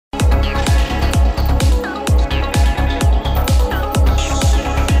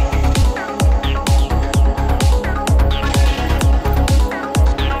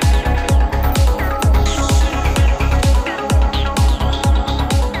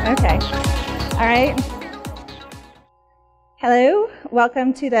Okay. All right. Hello.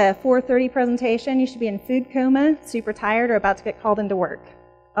 Welcome to the 4:30 presentation. You should be in food coma, super tired, or about to get called into work.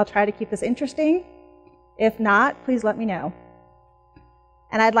 I'll try to keep this interesting. If not, please let me know.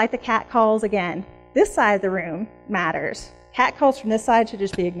 And I'd like the cat calls again. This side of the room matters. Cat calls from this side should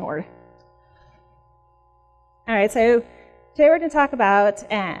just be ignored. All right, so today we're going to talk about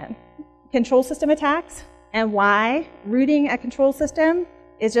control system attacks and why rooting a control system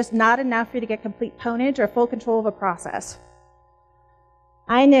is just not enough for you to get complete pwnage or full control of a process.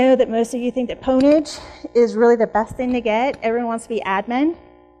 I know that most of you think that pwnage is really the best thing to get. Everyone wants to be admin.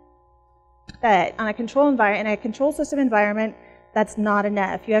 But on a control environment, in a control system environment, that's not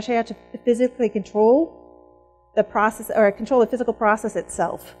enough. You actually have to physically control the process or control the physical process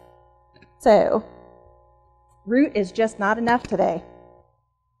itself. So root is just not enough today.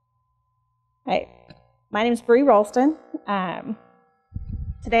 Hey, my name is Bri Rolston.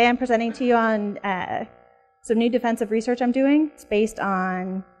 Today I'm presenting to you on some new defensive research I'm doing. It's based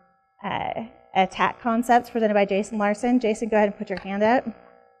on attack concepts presented by Jason Larson. Jason, go ahead and put your hand up.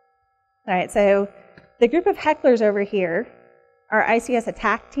 All right, so the group of hecklers over here are ICS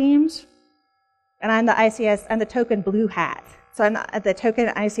attack teams, and I'm the token blue hat. So I'm the token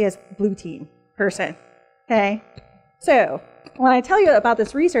ICS blue team person, okay? So when I tell you about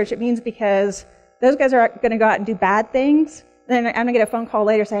this research, it means because those guys are gonna go out and do bad things, then I'm gonna get a phone call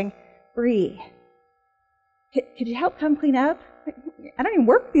later saying, Bri, could you help come clean up? I don't even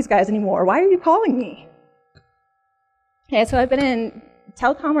work with these guys anymore. Why are you calling me? Okay, so I've been in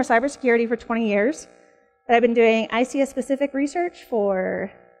telecom or cybersecurity for 20 years, but I've been doing ICS-specific research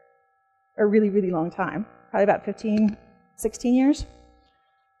for a really, really long time, probably about 15, 16 years.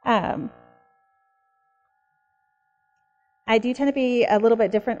 I do tend to be a little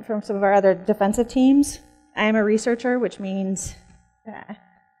bit different from some of our other defensive teams. I am a researcher, which means,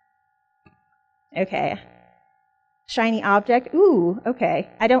 okay, shiny object. Ooh, okay.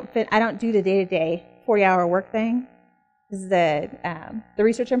 I don't do the day-to-day 40-hour work thing. This is the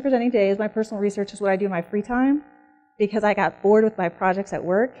research I'm presenting today is my personal research, is what I do in my free time, because I got bored with my projects at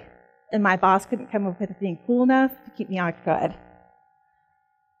work, and my boss couldn't come up with anything cool enough to keep me occupied.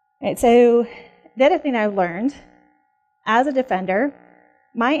 All right, so the other thing I've learned as a defender,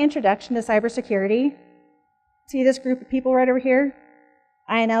 my introduction to cybersecurity, see this group of people right over here?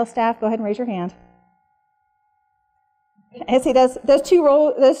 INL staff, go ahead and raise your hand. I see those two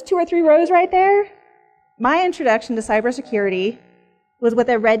or three rows right there? My introduction to cybersecurity was with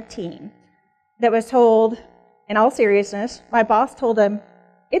a red team that was told, in all seriousness, my boss told them,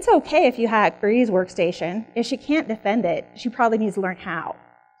 it's okay if you hack Bri's workstation. If she can't defend it, she probably needs to learn how.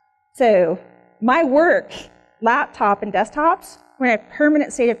 So my work, laptop and desktops, were in a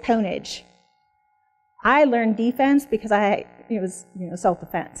permanent state of pwnage. I learned defense because it was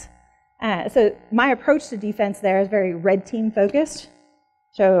self-defense. So my approach to defense there is very red team focused.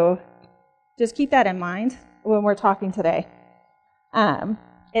 So just keep that in mind when we're talking today.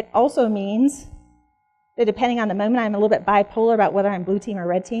 It also means that depending on the moment, I'm a little bit bipolar about whether I'm blue team or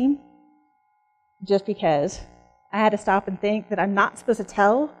red team, just because I had to stop and think that I'm not supposed to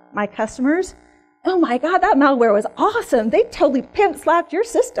tell my customers, oh my God, that malware was awesome. They totally pimp-slapped your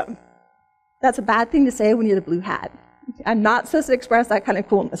system. That's a bad thing to say when you're the blue hat. I'm not supposed to express that kind of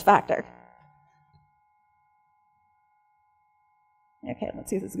coolness factor. Okay,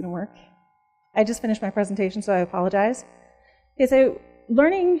 let's see if this is going to work. I just finished my presentation, so I apologize. Okay, so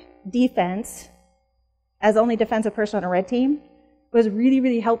learning defense as only defensive person on a red team was really,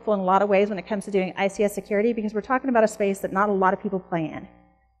 really helpful in a lot of ways when it comes to doing ICS security, because we're talking about a space that not a lot of people play in.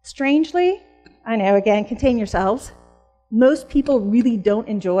 Strangely, I know, again, contain yourselves, most people really don't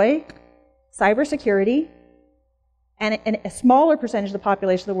enjoy cybersecurity, and a smaller percentage of the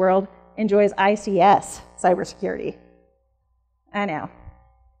population of the world enjoys ICS cybersecurity. I know.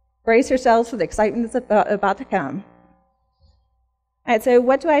 Brace yourselves for the excitement that's about to come. All right, so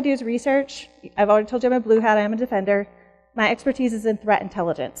what do I do as research? I've already told you I'm a blue hat, I'm a defender. My expertise is in threat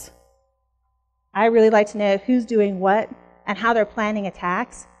intelligence. I really like to know who's doing what and how they're planning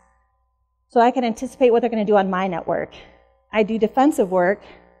attacks, so I can anticipate what they're going to do on my network. I do defensive work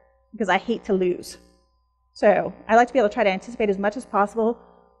because I hate to lose. So I like to be able to try to anticipate as much as possible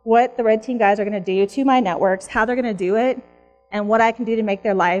what the red team guys are going to do to my networks, how they're going to do it, and what I can do to make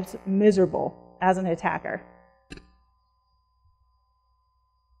their lives miserable as an attacker.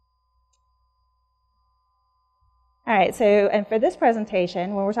 All right, so, and for this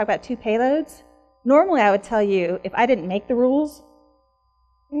presentation, when we're talking about two payloads, normally I would tell you if I didn't make the rules,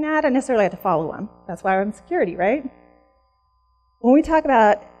 I don't necessarily have to follow them. That's why I'm in security, right? When we talk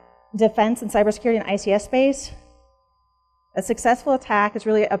about defense and cybersecurity in ICS space, A successful attack is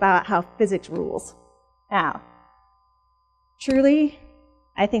really about how physics rules. Now, truly,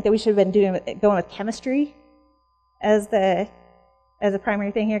 I think that we should have been going with chemistry as the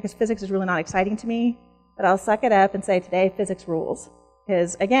primary thing here, because physics is really not exciting to me. But I'll suck it up and say today physics rules.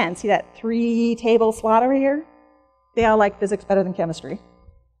 Because again, see that 3-table slot over here? They all like physics better than chemistry.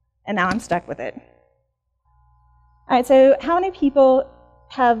 And now I'm stuck with it. All right, so how many people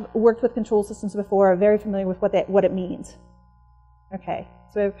have worked with control systems before, are very familiar with what it means? Okay,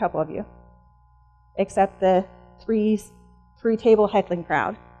 so we have a couple of you. Except the three-table heckling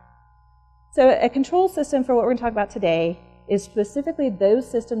crowd. So a control system, for what we're going to talk about today, is specifically those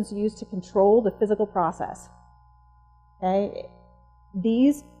systems used to control the physical process. Okay?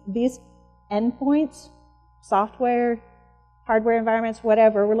 These endpoints, software, hardware environments,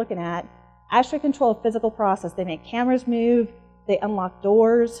 whatever we're looking at, actually control a physical process. They make cameras move, they unlock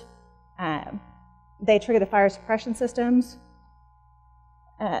doors, they trigger the fire suppression systems.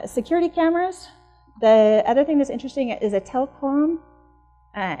 Security cameras, the other thing that's interesting is a telecom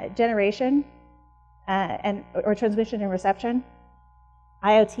generation or transmission and reception.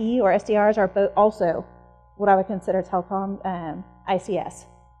 IoT or SDRs are both also what I would consider telecom ICS,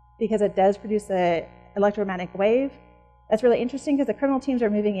 because it does produce the electromagnetic wave. That's really interesting because the criminal teams are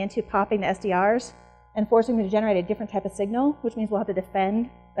moving into popping the SDRs and forcing them to generate a different type of signal, which means we'll have to defend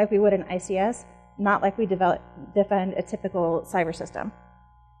like we would in ICS, not like we defend a typical cyber system.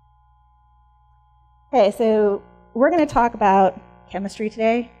 Okay, so we're going to talk about chemistry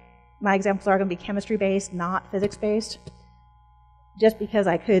today. My examples are going to be chemistry-based, not physics-based, just because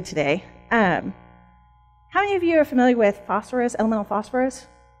I could today. How many of you are familiar with phosphorus, elemental phosphorus?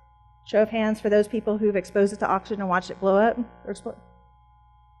 Show of hands for those people who've exposed it to oxygen and watched it blow up or explode.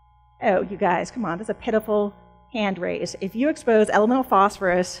 Oh, you guys, come on, that's a pitiful hand raise. If you expose elemental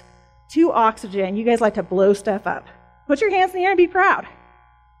phosphorus to oxygen, you guys like to blow stuff up. Put your hands in the air and be proud.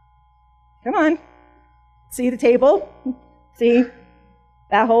 Come on. See the table? See?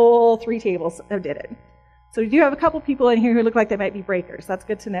 That whole 3 tables did it. So we do have a couple people in here who look like they might be breakers. That's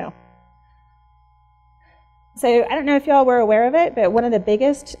good to know. So I don't know if y'all were aware of it, but one of the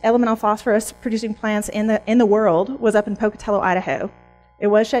biggest elemental phosphorus producing plants in the world was up in Pocatello, Idaho. It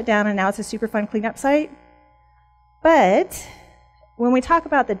was shut down and now it's a Superfund cleanup site. But when we talk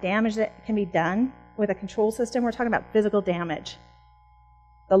about the damage that can be done with a control system, we're talking about physical damage.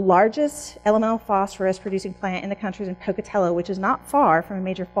 The largest elemental phosphorus producing plant in the country is in Pocatello, which is not far from a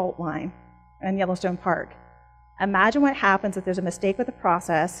major fault line in Yellowstone Park. Imagine what happens if there's a mistake with the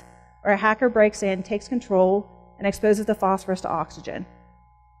process, or a hacker breaks in, takes control, and exposes the phosphorus to oxygen.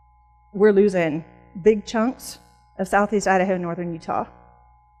 We're losing big chunks of southeast Idaho and northern Utah.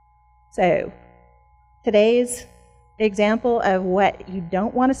 So today's example of what you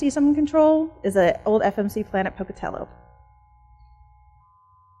don't want to see someone control is an old FMC plant at Pocatello.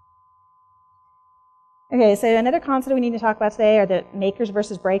 Okay, so another concept we need to talk about today are the makers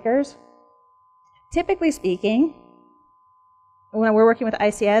versus breakers. Typically speaking, when we're working with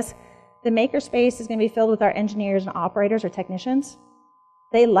ICS, the maker space is going to be filled with our engineers and operators or technicians.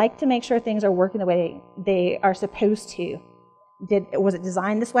 They like to make sure things are working the way they are supposed to. Was it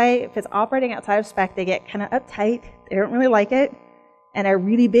designed this way? If it's operating outside of spec, they get kind of uptight. They don't really like it, and are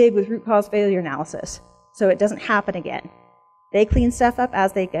really big with root cause failure analysis, so it doesn't happen again. They clean stuff up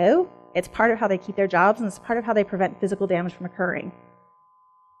as they go. It's part of how they keep their jobs, and it's part of how they prevent physical damage from occurring.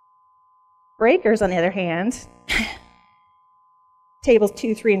 Breakers, on the other hand, tables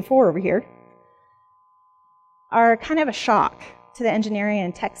 2, 3, and 4 over here, are kind of a shock to the engineering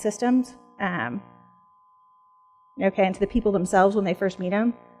and tech systems, and to the people themselves when they first meet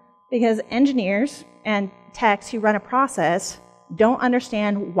them, because engineers and techs who run a process don't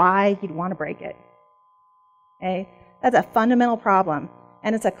understand why you'd want to break it. Okay? That's a fundamental problem,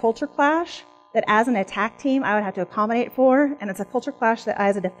 and it's a culture clash that as an attack team I would have to accommodate for, and it's a culture clash that I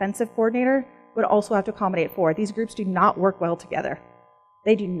as a defensive coordinator would also have to accommodate for. These groups do not work well together.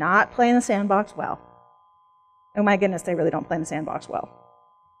 They do not play in the sandbox well. Oh my goodness, they really don't play in the sandbox well.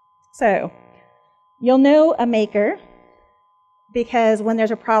 So, you'll know a maker because when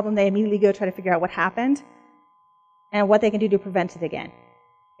there's a problem, they immediately go try to figure out what happened and what they can do to prevent it again.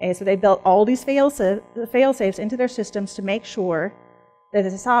 Okay, so they built all these fail-safes into their systems to make sure that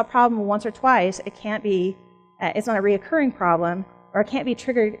if they saw a problem once or twice, it can't be, it's not a reoccurring problem, or it can't be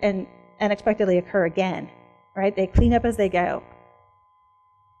triggered and unexpectedly occur again. Right? They clean up as they go.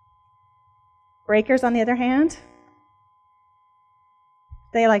 Breakers, on the other hand,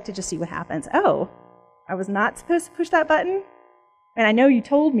 they like to just see what happens. Oh, I was not supposed to push that button? And I know you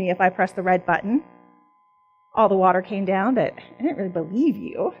told me if I pressed the red button, all the water came down, but I didn't really believe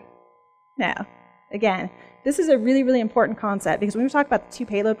you. No, Again, this is a really, really important concept because when we talk about the two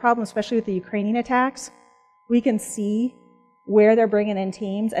payload problem, especially with the Ukrainian attacks, we can see where they're bringing in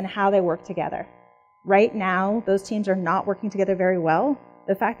teams and how they work together. Right now, those teams are not working together very well.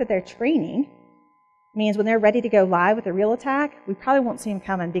 The fact that they're training means when they're ready to go live with a real attack, we probably won't see them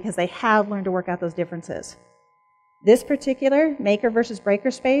coming because they have learned to work out those differences. This particular maker versus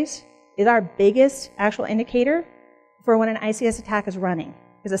breaker space is our biggest actual indicator for when an ICS attack is running.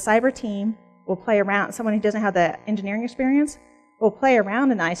 Because a cyber team will play around, someone who doesn't have the engineering experience will play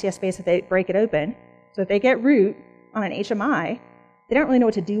around in the ICS space if they break it open. So if they get root on an HMI, they don't really know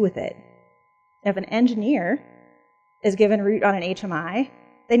what to do with it. If an engineer is given root on an HMI,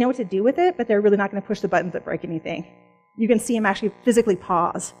 they know what to do with it, but they're really not going to push the buttons that break anything. You can see them actually physically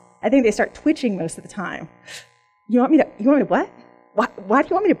pause. I think they start twitching most of the time. You want me to what? Why do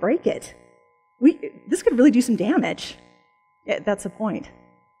you want me to break it? This could really do some damage. Yeah, that's the point.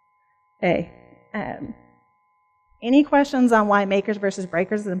 Okay. Any questions on why makers versus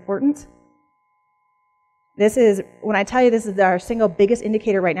breakers is important? This is, when I tell you this is our single biggest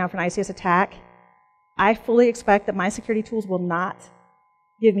indicator right now for an ICS attack, I fully expect that my security tools will not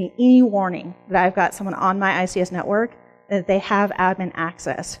give me any warning that I've got someone on my ICS network that they have admin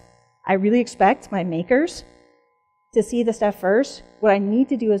access. I really expect my makers to see the stuff first. What I need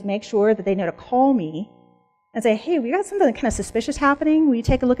to do is make sure that they know to call me and say, hey, we got something kind of suspicious happening. Will you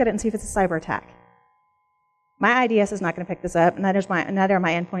take a look at it and see if it's a cyber attack? My IDS is not going to pick this up, and neither are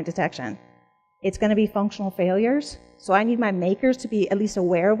my endpoint detection. It's going to be functional failures, so I need my makers to be at least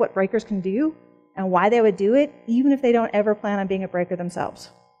aware of what breakers can do and why they would do it, even if they don't ever plan on being a breaker themselves.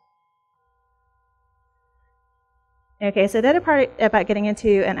 Okay, so the other part about getting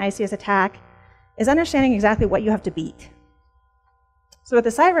into an ICS attack is understanding exactly what you have to beat. So with a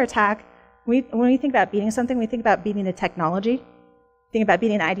cyber attack, when we think about beating something, we think about beating the technology. Think about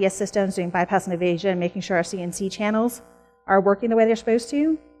beating IDS systems, doing bypass and evasion, making sure our CNC channels are working the way they're supposed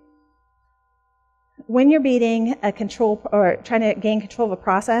to. When you're beating a control or trying to gain control of a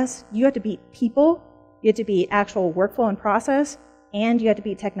process, you have to beat people, you have to beat actual workflow and process, and you have to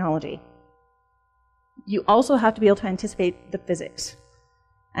beat technology. You also have to be able to anticipate the physics.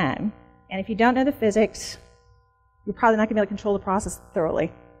 And if you don't know the physics, you're probably not going to be able to control the process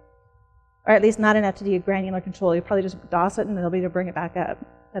thoroughly. Or at least not enough to do granular control. You'll probably just DOS it and they'll be able to bring it back up.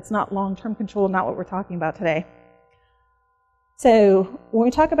 That's not long-term control, not what we're talking about today. So when we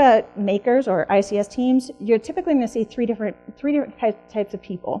talk about makers or ICS teams, you're typically going to see three different types of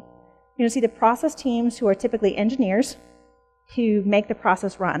people. You're going to see the process teams who are typically engineers who make the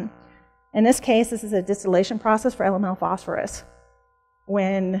process run. In this case, this is a distillation process for elemental phosphorus.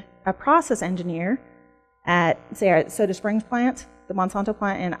 When a process engineer at, say, our Soda Springs plant, the Monsanto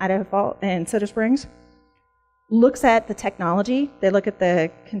plant in Idaho and Soda Springs, looks at the technology, they look at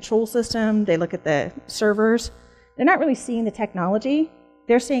the control system, they look at the servers. They're not really seeing the technology,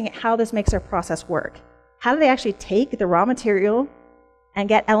 they're seeing how this makes their process work. How do they actually take the raw material and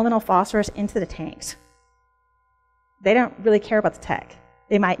get elemental phosphorus into the tanks? They don't really care about the tech.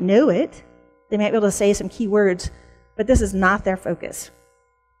 They might know it, they might be able to say some key words, but this is not their focus.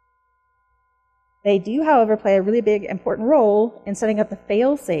 They do, however, play a really big, important role in setting up the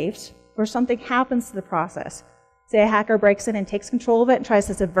fail-safes where something happens to the process. Say a hacker breaks in and takes control of it and tries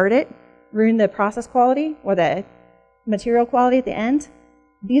to subvert it, ruin the process quality or the material quality at the end.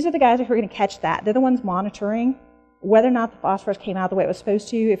 These are the guys who are going to catch that. They're the ones monitoring whether or not the phosphorus came out the way it was supposed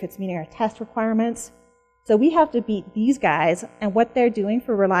to, if it's meeting our test requirements. So we have to beat these guys and what they're doing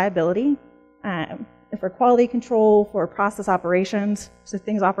for reliability, for quality control, for process operations, so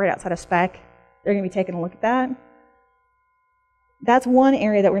things operate outside of spec. They're going to be taking a look at that. That's one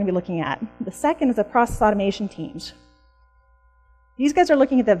area that we're going to be looking at. The second is the process automation teams. These guys are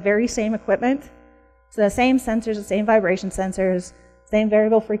looking at the very same equipment, so the same sensors, the same vibration sensors, same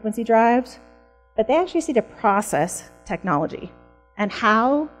variable frequency drives, but they actually see the process technology and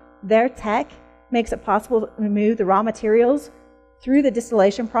how their tech makes it possible to move the raw materials through the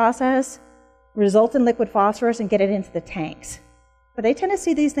distillation process, result in liquid phosphorus, and get it into the tanks. But they tend to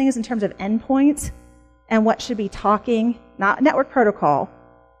see these things in terms of endpoints and what should be talking, not network protocol,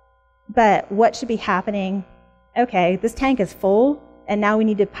 but what should be happening. Okay, this tank is full, and now we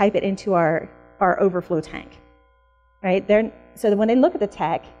need to pipe it into our overflow tank, right? So when they look at the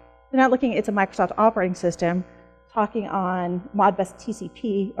tech, they're not looking, it's a Microsoft operating system, talking on Modbus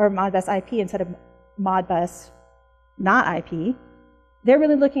TCP or Modbus IP instead of Modbus not IP. They're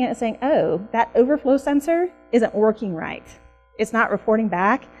really looking at it and saying, oh, that overflow sensor isn't working right. It's not reporting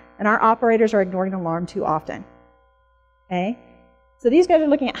back, and our operators are ignoring the alarm too often. Okay? So these guys are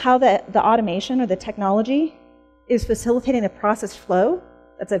looking at how the automation or the technology is facilitating the process flow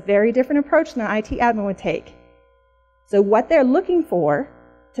That's a very different approach than an IT admin would take. So what they're looking for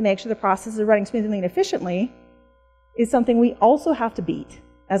to make sure the process is running smoothly and efficiently is something we also have to beat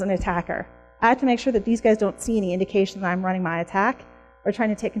as an attacker. I have to make sure that these guys don't see any indication that I'm running my attack or trying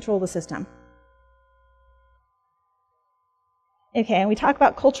to take control of the system. Okay, and we talk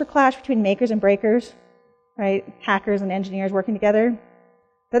about culture clash between makers and breakers, right? Hackers and engineers working together.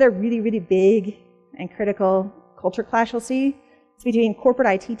 The other really, really big and critical culture clash you'll see is between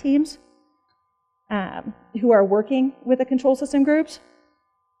corporate IT teams who are working with the control system groups.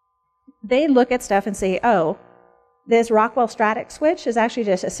 They look at stuff and say, oh, this Rockwell static switch is actually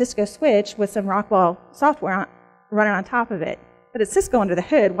just a Cisco switch with some Rockwell software running on top of it. But it's Cisco under the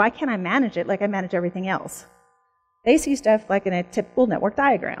hood. Why can't I manage it like I manage everything else? They see stuff like in a typical network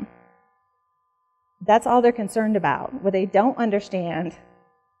diagram. That's all they're concerned about. What they don't understand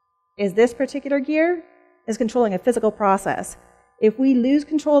is this particular gear is controlling a physical process. If we lose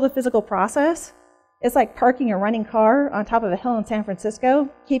control of the physical process, it's like parking a running car on top of a hill in San Francisco,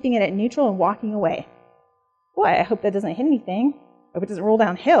 keeping it at neutral and walking away. Boy, I hope that doesn't hit anything. I hope it doesn't roll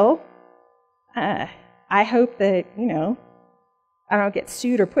downhill. I hope that, I don't get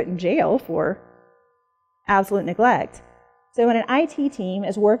sued or put in jail for absolute neglect. So when an IT team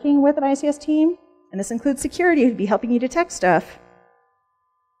is working with an ICS team, and this includes security who'd be helping you detect stuff,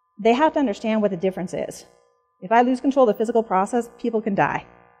 they have to understand what the difference is. If I lose control of the physical process, people can die.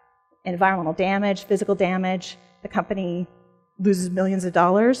 Environmental damage, physical damage, the company loses millions of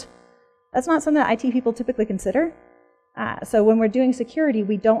dollars. That's not something that IT people typically consider. So when we're doing security,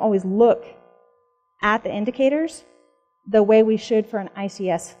 we don't always look at the indicators the way we should for an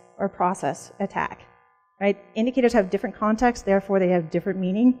ICS or process attack. Right? Indicators have different context, therefore they have different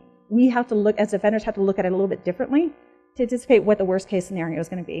meaning. We have to look, as defenders, have to look at it a little bit differently to anticipate what the worst case scenario is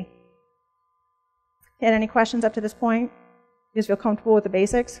going to be. Had any questions up to this point? You guys feel comfortable with the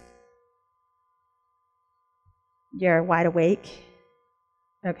basics? You're wide awake?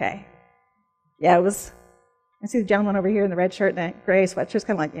 Okay. Yeah, it was, I see the gentleman over here in the red shirt and that gray sweatshirt,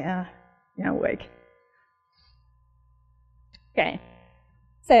 kind of like, yeah, awake. Okay.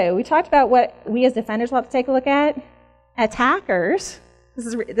 So we talked about what we as defenders will have to take a look at. Attackers, this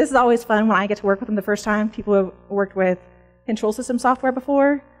is always fun when I get to work with them the first time. People who have worked with control system software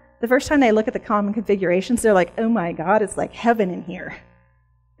before, the first time they look at the common configurations, they're like, oh my God, it's like heaven in here.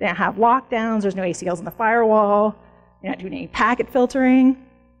 They don't have lockdowns, there's no ACLs in the firewall, you're not doing any packet filtering.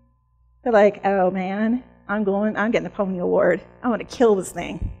 They're like, oh man, I'm getting the Pwn award. I want to kill this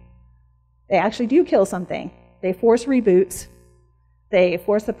thing. They actually do kill something. They force reboots. They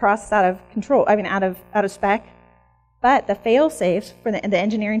force the process out of spec. But the fail-safes for the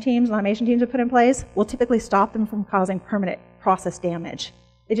engineering teams and automation teams have put in place will typically stop them from causing permanent process damage.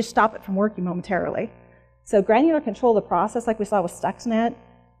 They just stop it from working momentarily. So granular control of the process, like we saw with Stuxnet,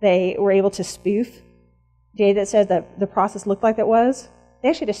 they were able to spoof data that said that the process looked like it was. They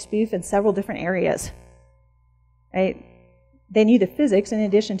actually had to spoof in several different areas. Right? They knew the physics in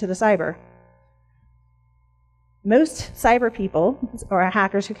addition to the cyber. Most cyber people, or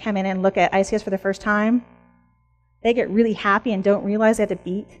hackers who come in and look at ICS for the first time, they get really happy and don't realize they have to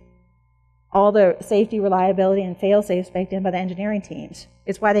beat all the safety, reliability, and fail-safes baked in by the engineering teams.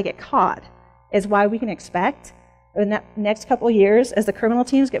 It's why they get caught. It's why we can expect in the next couple of years, as the criminal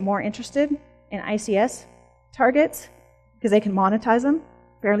teams get more interested in ICS targets, because they can monetize them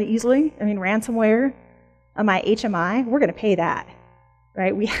fairly easily. I mean, ransomware on my HMI, we're going to pay that,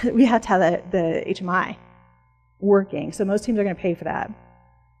 right? We have to have the HMI working, so most teams are going to pay for that.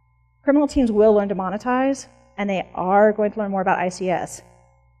 Criminal teams will learn to monetize, and they are going to learn more about ICS.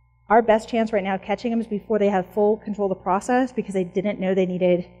 Our best chance right now of catching them is before they have full control of the process, because they didn't know they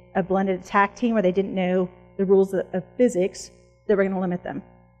needed a blended attack team, or they didn't know the rules of physics that were going to limit them.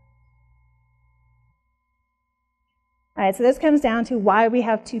 All right, so this comes down to why we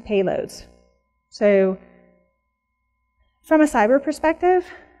have two payloads. So from a cyber perspective,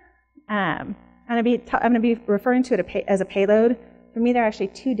 I'm going to be referring to it as a payload. For me, there are actually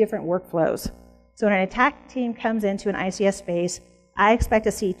two different workflows. So when an attack team comes into an ICS space, I expect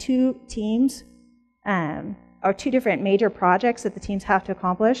to see two teams, or two different major projects that the teams have to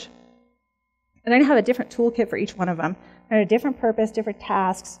accomplish. And I'm going to have a different toolkit for each one of them. And a different purpose, different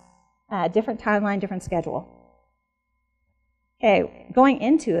tasks, different timeline, different schedule. Okay, going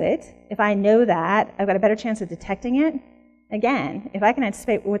into it, if I know that, I've got a better chance of detecting it. Again, if I can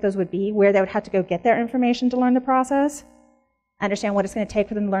anticipate what those would be, where they would have to go get their information to learn the process, understand what it's going to take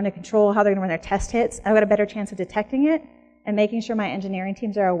for them to learn the control, how they're going to run their test hits, I've got a better chance of detecting it and making sure my engineering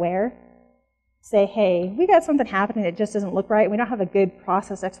teams are aware. Say, hey, we got something happening that just doesn't look right. We don't have a good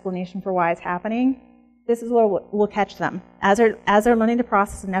process explanation for why it's happening. this is where we'll catch them as they're learning the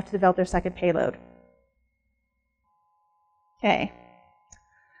process enough to develop their second payload. Okay.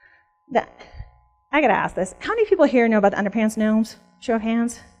 I gotta ask this. How many people here know about the underpants gnomes? Show of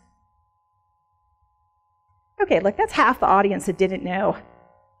hands. Okay, look, that's half the audience that didn't know.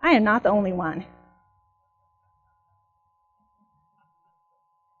 I am not the only one.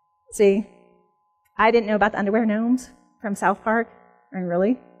 See, I didn't know about the underwear gnomes from South Park. I mean,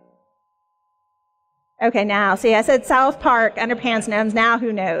 really? Okay, now, see, I said South Park, underpants gnomes, now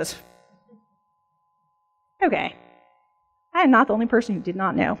who knows? Okay. I am not the only person who did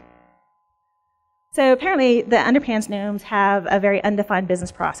not know. So apparently, the underpants gnomes have a very undefined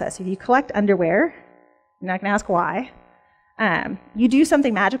business process. If you collect underwear, you're not going to ask why, you do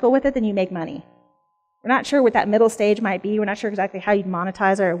something magical with it, then you make money. We're not sure what that middle stage might be. We're not sure exactly how you'd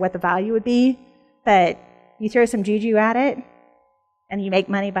monetize or what the value would be, but you throw some juju at it, and you make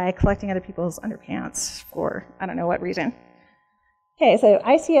money by collecting other people's underpants for I don't know what reason. Okay, so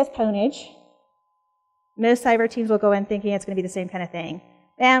ICS pwnage. Most cyber teams will go in thinking it's going to be the same kind of thing.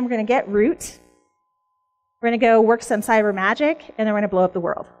 And we're going to get root. We're going to go work some cyber magic, and then we're going to blow up the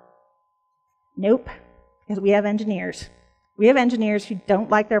world. Nope, because we have engineers. We have engineers who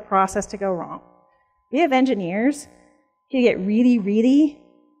don't like their process to go wrong. We have engineers who get really, really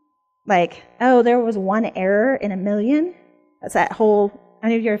like, oh, there was one error in a million. That's that whole, I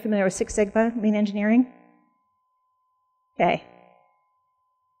know you're familiar with Six Sigma, lean engineering. Okay.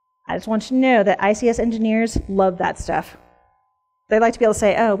 I just want you to know that ICS engineers love that stuff. They like to be able to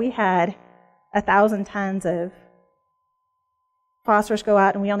say, oh, we had 1,000 tons of phosphorus go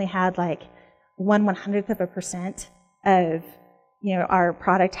out, and we only had like 1/100% of, our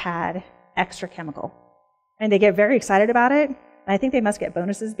product had extra chemical. And they get very excited about it. And I think they must get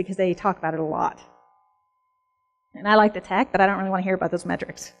bonuses because they talk about it a lot. And I like the tech, but I don't really want to hear about those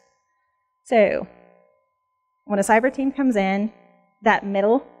metrics. So when a cyber team comes in, that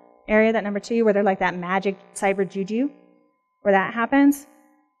middle area, that number 2, where they're like that magic cyber juju, where that happens,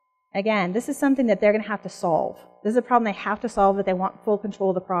 again, this is something that they're going to have to solve. This is a problem they have to solve that they want full control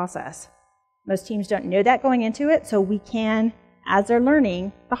of the process. Most teams don't know that going into it, so we can, as they're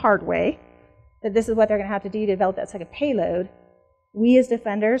learning the hard way, that this is what they're going to have to do to develop that second payload, we as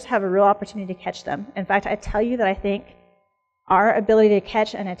defenders have a real opportunity to catch them. In fact, I tell you that I think our ability to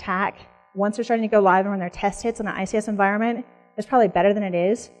catch an attack once they're starting to go live and run their test hits in an ICS environment is probably better than it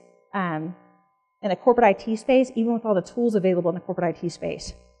is in the corporate IT space, even with all the tools available in the corporate IT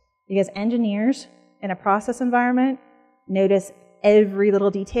space. Because engineers in a process environment notice every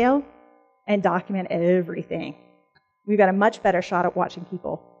little detail and document everything. We've got a much better shot at watching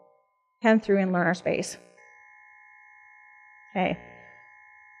people come through and learn our space. Okay.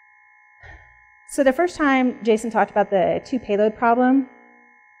 So the first time Jason talked about the 2 payload problem,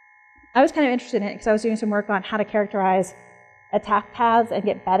 I was kind of interested in it because I was doing some work on how to characterize attack paths and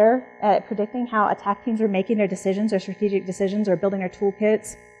get better at predicting how attack teams are making their decisions, their strategic decisions, or building their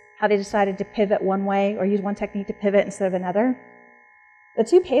toolkits, how they decided to pivot one way or use one technique to pivot instead of another. The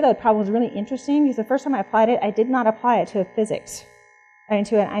 2 payload problem was really interesting because the first time I applied it, I did not apply it to a physics, to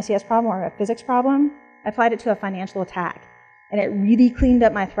an ICS problem or a physics problem. I applied it to a financial attack, and it really cleaned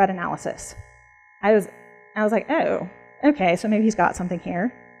up my threat analysis. I was like, oh, okay, so maybe he's got something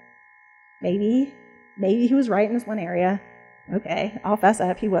here. Maybe he was right in this one area. Okay, I'll fess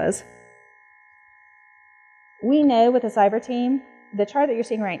up, he was. We know with a cyber team, the chart that you're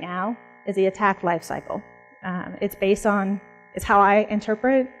seeing right now is the attack life cycle. It's how I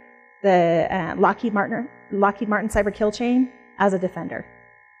interpret the Lockheed Martin cyber kill chain as a defender.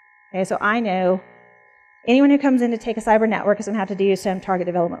 Okay, so I know anyone who comes in to take a cyber network is going to have to do some target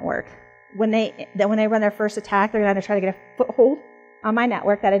development work. When they run their first attack, they're going to try to get a foothold on my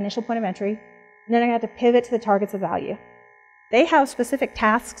network, that initial point of entry, and then they're going to have to pivot to the targets of value. They have specific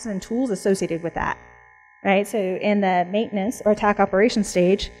tasks and tools associated with that, right? So in the maintenance or attack operations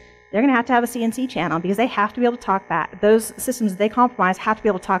stage, they're going to have a CNC channel because they have to be able to talk back. Those systems that they compromise have to be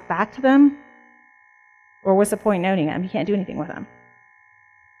able to talk back to them, or what's the point in owning them? You can't do anything with them.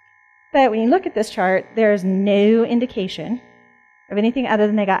 But when you look at this chart, there's no indication of anything other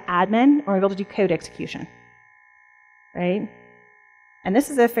than they got admin or able to do code execution, right? And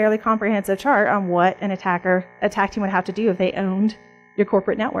this is a fairly comprehensive chart on what an attack team would have to do if they owned your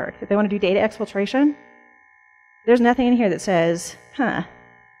corporate network. If they want to do data exfiltration, there's nothing in here that says, I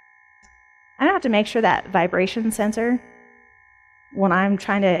don't have to make sure that vibration sensor, when I'm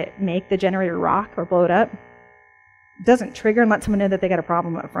trying to make the generator rock or blow it up, doesn't trigger and let someone know that they got a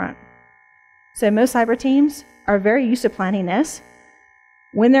problem up front. So most cyber teams are very used to planning this.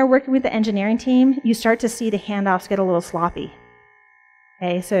 When they're working with the engineering team, you start to see the handoffs get a little sloppy.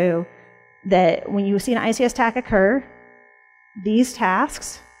 Okay, so that when you see an ICS attack occur, these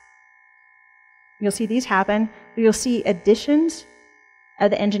tasks, you'll see these happen, but you'll see additions of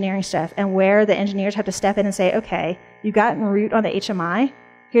the engineering stuff and where the engineers have to step in and say, okay, you've gotten root on the HMI,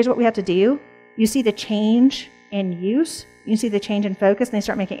 here's what we have to do. You see the change in use, you see the change in focus, and they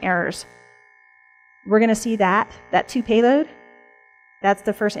start making errors. We're going to see that 2 payload, that's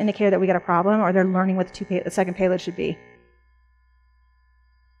the first indicator that we got a problem, or they're learning what the second payload should be.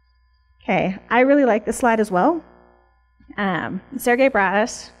 Okay, I really like this slide as well. Sergey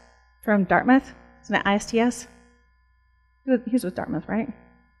Bratis from Dartmouth, isn't it ISTS? He was with Dartmouth, right?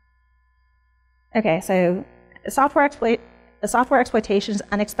 Okay, so software exploitation is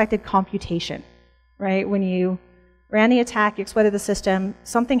unexpected computation, right? When you ran the attack, you exploited the system,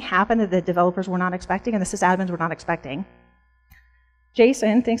 something happened that the developers were not expecting and the sysadmins were not expecting.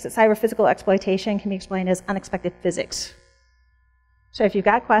 Jason thinks that cyber physical exploitation can be explained as unexpected physics. So if you've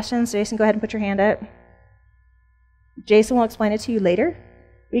got questions, Jason, go ahead and put your hand up. Jason will explain it to you later.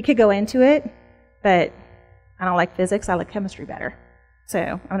 We could go into it, but I don't like physics, I like chemistry better. So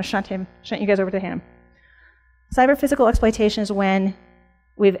I'm going to shunt you guys over to him. Cyber physical exploitation is when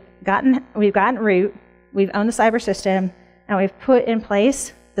we've gotten root, we've owned the cyber system, and we've put in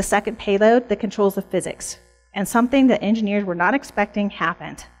place the second payload that controls the physics. And something that engineers were not expecting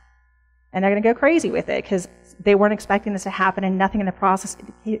happened. And they're going to go crazy with it because they weren't expecting this to happen and nothing in the process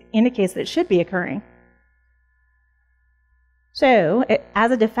indicates that it should be occurring. So,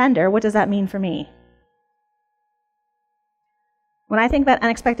 as a defender, what does that mean for me? When I think about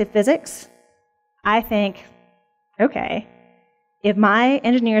unexpected physics, I think, okay, if my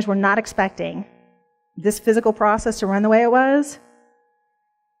engineers were not expecting this physical process to run the way it was,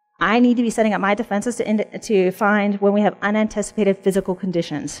 I need to be setting up my defenses to find when we have unanticipated physical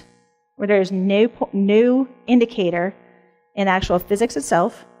conditions, where there's no indicator in the actual physics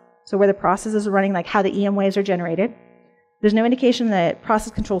itself, so where the process is running, like how the EM waves are generated. There's no indication that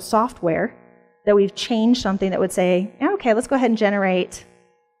process control software that we've changed something that would say, okay, let's go ahead and generate,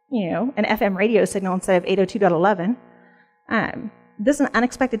 an FM radio signal instead of 802.11. This is an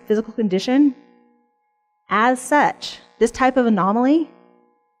unexpected physical condition. As such, this type of anomaly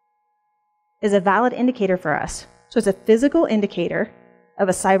is a valid indicator for us. So it's a physical indicator of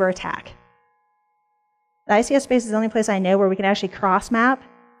a cyber attack. The ICS space is the only place I know where we can actually cross-map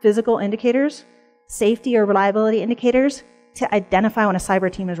physical indicators, safety or reliability indicators, to identify when a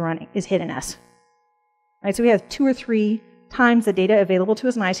cyber team is hitting us. Right, so we have 2 or 3 times the data available to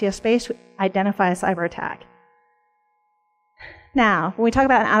us in ICS space to identify a cyber attack. Now, when we talk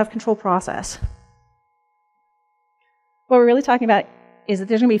about an out-of-control process, what we're really talking about is that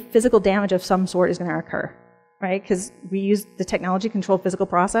there's going to be physical damage of some sort is going to occur, right? Because we use the technology-controlled physical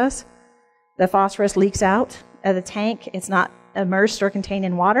process. The phosphorus leaks out of the tank. It's not immersed or contained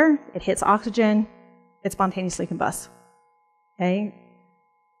in water. It hits oxygen. It spontaneously combusts. Okay?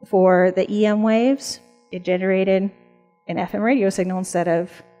 For the EM waves, it generated an FM radio signal instead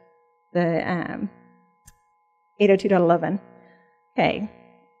of the 802.11. Okay.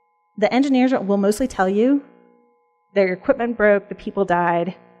 The engineers will mostly tell you their equipment broke, the people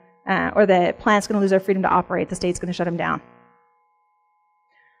died, or the plant's going to lose their freedom to operate, the state's going to shut them down.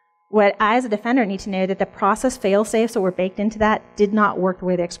 What I, as a defender, need to know that the process fail-safes that were baked into that did not work the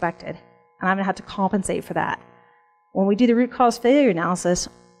way they expected, and I'm going to have to compensate for that. When we do the root cause failure analysis,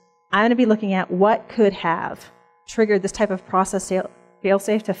 I'm going to be looking at what could have triggered this type of process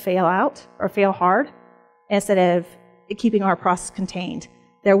fail-safe to fail out or fail hard instead of keeping our process contained.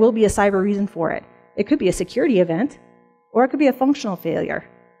 There will be a cyber reason for it. It could be a security event, or it could be a functional failure.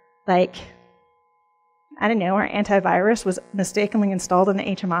 Like, I don't know, our antivirus was mistakenly installed in the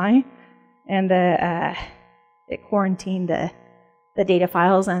HMI, and it quarantined the data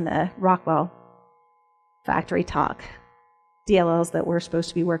files and the Rockwell factory talk DLLs that were supposed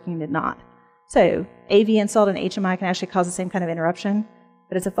to be working did not. So AV installed in HMI can actually cause the same kind of interruption,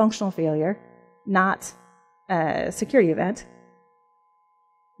 but it's a functional failure, not a security event.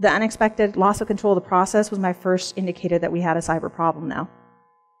 The unexpected loss of control of the process was my first indicator that we had a cyber problem now.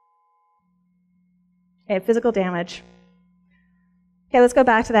 Okay, physical damage. Okay, let's go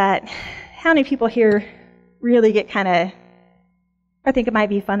back to that. How many people here really get kind of, I think it might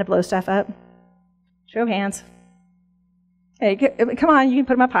be fun to blow stuff up? Show of hands. Hey, come on, you can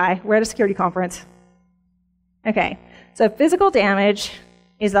put them up high. We're at a security conference. Okay, so physical damage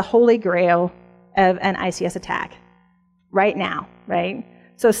is the holy grail of an ICS attack right now, right?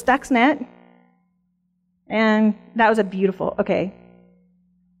 So Stuxnet, and that was a beautiful, okay.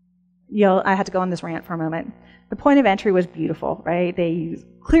 I had to go on this rant for a moment. The point of entry was beautiful, right? They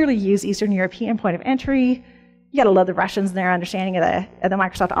clearly used Eastern European point of entry. You gotta love the Russians and their understanding of the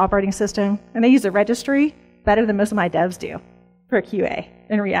Microsoft operating system. And they use the registry better than most of my devs do for QA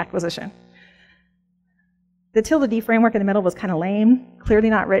and reacquisition. The tilde framework in the middle was kind of lame, clearly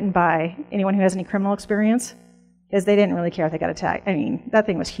not written by anyone who has any criminal experience, because they didn't really care if they got attacked. I mean, that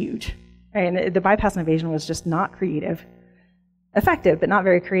thing was huge. And the bypass and evasion was just not creative. Effective, but not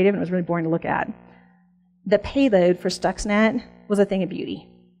very creative, and it was really boring to look at. The payload for Stuxnet was a thing of beauty,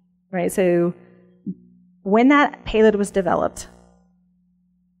 right? So when that payload was developed,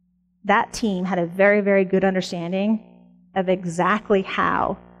 that team had a very, very good understanding of exactly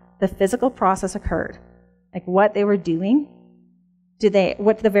how the physical process occurred, like what they were doing,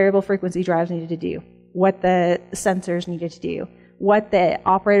 what the variable frequency drives needed to do, what the sensors needed to do, what the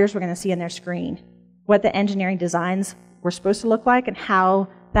operators were going to see on their screen, what the engineering designs were supposed to look like, and how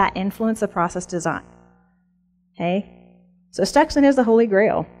that influenced the process design. Okay? So Stuxnet is the holy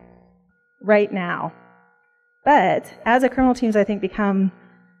grail right now. But as the criminal teams, I think, become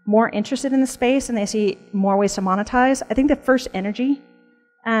more interested in the space and they see more ways to monetize, I think the first energy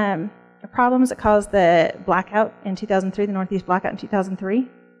problems that caused the blackout in 2003, the Northeast blackout in 2003,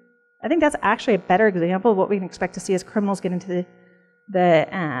 I think that's actually a better example of what we can expect to see as criminals get into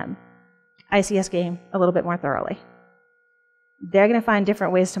the ICS game a little bit more thoroughly. They're going to find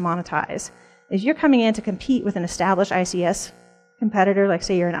different ways to monetize. If you're coming in to compete with an established ICS competitor, like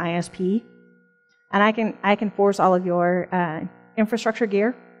say you're an ISP, and I can force all of your infrastructure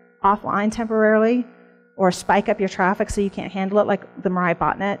gear offline temporarily, or spike up your traffic so you can't handle it, like the Mirai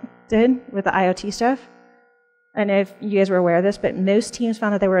botnet did with the IoT stuff. I don't know if you guys were aware of this, but most teams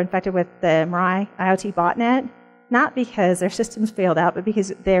found that they were infected with the Mirai IoT botnet, not because their systems failed out, but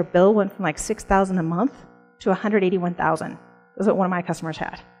because their bill went from like $6,000 a month to $181,000. That's what one of my customers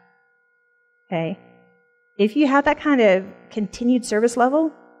had. Okay, if you have that kind of continued service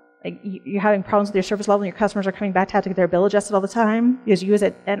level, like you're having problems with your service level and your customers are coming back to have to get their bill adjusted all the time because you as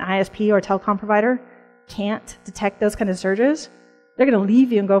an ISP or a telecom provider can't detect those kind of surges, they're going to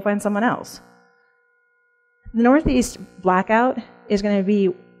leave you and go find someone else. The Northeast blackout is going to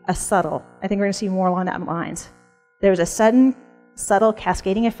be a subtle. I think we're going to see more along that lines. There was a sudden, subtle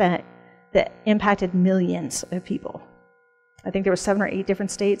cascading effect that impacted millions of people. I think there were 7 or 8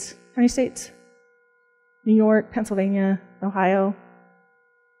 different states. How many states? New York, Pennsylvania, Ohio.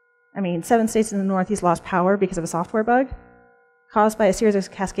 I mean, 7 states in the Northeast lost power because of a software bug caused by a series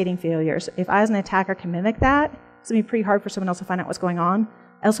of cascading failures. If I, as an attacker, can mimic that, it's going to be pretty hard for someone else to find out what's going on.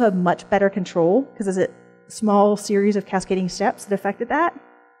 I also have much better control because there's a small series of cascading steps that affected that.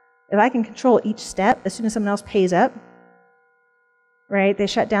 If I can control each step, as soon as someone else pays up, right, they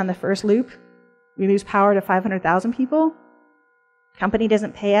shut down the first loop, we lose power to 500,000 people. Company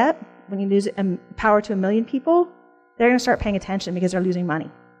doesn't pay up. When you lose power to 1 million people, they're going to start paying attention because they're losing money.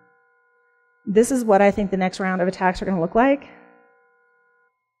 This is what I think the next round of attacks are going to look like.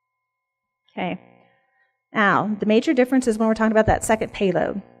 Okay. Now, the major difference is when we're talking about that second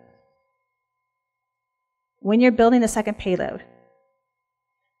payload. When you're building the second payload,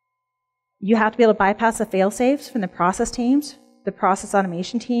 you have to be able to bypass the fail-safes from the process teams, the process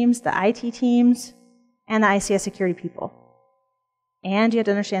automation teams, the IT teams, and the ICS security people. And you have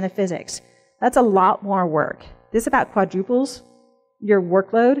to understand the physics. That's a lot more work. This about quadruples your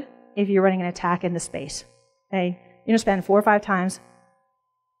workload if you're running an attack in this space. Okay? You're going to spend 4 or 5 times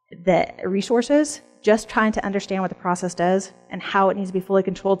the resources just trying to understand what the process does and how it needs to be fully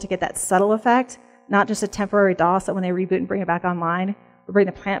controlled to get that subtle effect, not just a temporary DOS that when they reboot and bring it back online or bring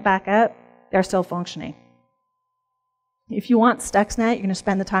the plant back up, they're still functioning. If you want Stuxnet, you're going to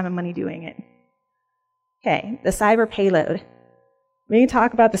spend the time and money doing it. Okay, the cyber payload. We can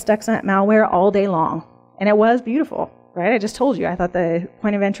talk about the Stuxnet malware all day long, and it was beautiful, right? I just told you, I thought the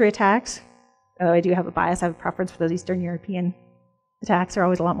point of entry attacks, although I do have a bias, I have a preference for those Eastern European attacks, are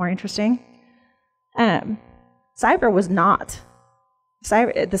always a lot more interesting. Cyber was not.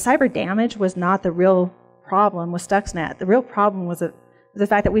 The cyber damage was not the real problem with Stuxnet. The real problem was the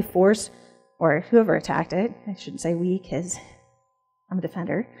fact that we forced, or whoever attacked it, I shouldn't say we because I'm a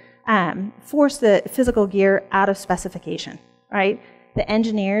defender, forced the physical gear out of specification, right? The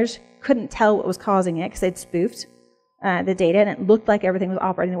engineers couldn't tell what was causing it because they'd spoofed the data and it looked like everything was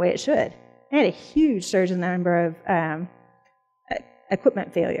operating the way it should. They had a huge surge in the number of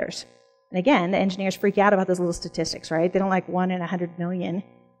equipment failures. And again, the engineers freak out about those little statistics, right? They don't like 1 in 100 million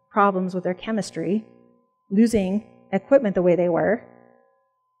problems with their chemistry, losing equipment the way they were.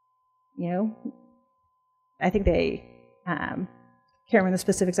 You know, I think they, can't remember the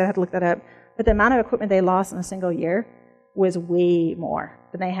specifics, I had to look that up, but the amount of equipment they lost in a single year was way more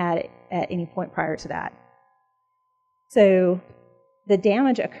than they had at any point prior to that. So the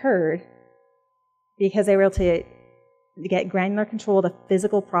damage occurred because they were able to get granular control of the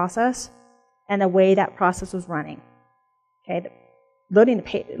physical process and the way that process was running. Okay, loading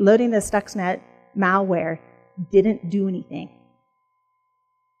the Stuxnet malware didn't do anything.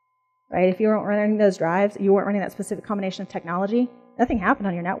 Right? If you weren't running those drives, you weren't running that specific combination of technology, nothing happened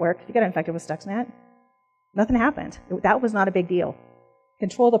on your network. If you got infected with Stuxnet, nothing happened. That was not a big deal.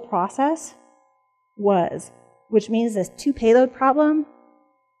 Control the process was, which means this two payload problem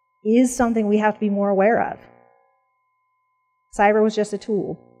is something we have to be more aware of. Cyber was just a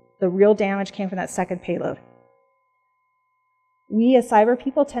tool. The real damage came from that second payload. We as cyber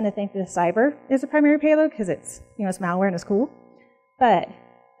people tend to think that cyber is the primary payload because it's, it's malware and it's cool. But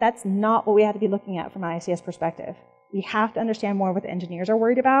that's not what we have to be looking at from an ICS perspective. We have to understand more what the engineers are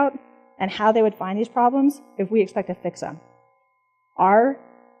worried about and how they would find these problems if we expect to fix them. Our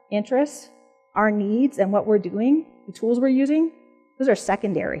interests, our needs, and what we're doing, the tools we're using, those are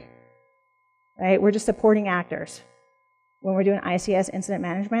secondary. Right? We're just supporting actors. When we're doing ICS incident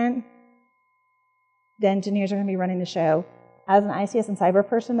management, the engineers are going to be running the show. As an ICS and cyber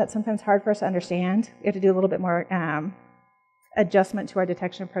person, that's sometimes hard for us to understand. We have to do a little bit more adjustment to our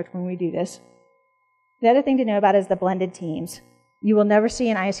detection approach when we do this. The other thing to know about is the blended teams. You will never see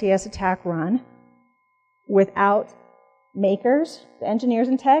an ICS attack run without makers, the engineers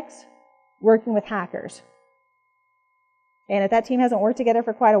and techs, working with hackers. And if that team hasn't worked together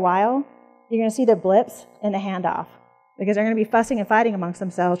for quite a while, you're going to see the blips in the handoff because they're going to be fussing and fighting amongst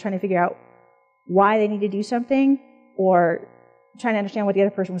themselves, trying to figure out why they need to do something or trying to understand what the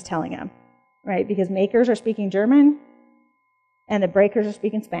other person was telling them, right? Because makers are speaking German and the breakers are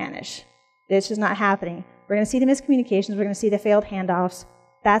speaking Spanish. It's just not happening. We're going to see the miscommunications. We're going to see the failed handoffs.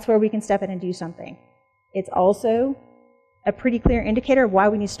 That's where we can step in and do something. It's also a pretty clear indicator of why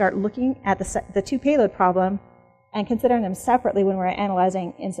we need to start looking at the two payload problem and considering them separately when we're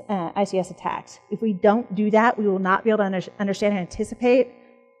analyzing ICS attacks. If we don't do that, we will not be able to understand and anticipate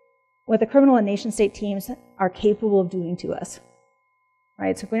what the criminal and nation-state teams are capable of doing to us.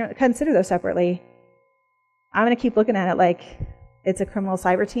 Right? So if we don't consider those separately, I'm going to keep looking at it like it's a criminal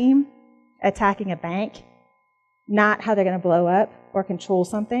cyber team attacking a bank, not how they're going to blow up or control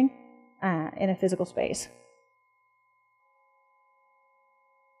something in a physical space.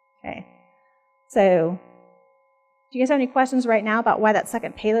 Okay. So do you guys have any questions right now about why that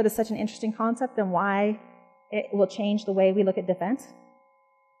second payload is such an interesting concept and why it will change the way we look at defense?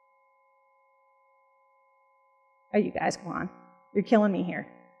 Oh, you guys, come on. You're killing me here.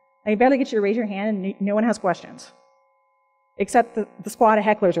 I can barely get you to raise your hand and no one has questions. Except the squad of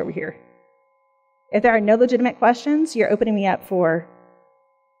hecklers over here. If there are no legitimate questions, you're opening me up for,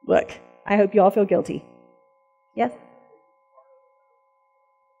 look, I hope you all feel guilty. Yes?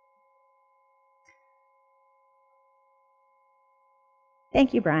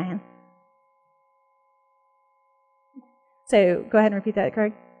 Thank you, Brian. So go ahead and repeat that,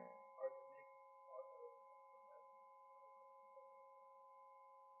 Craig.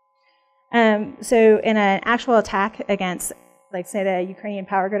 So in an actual attack against, like say the Ukrainian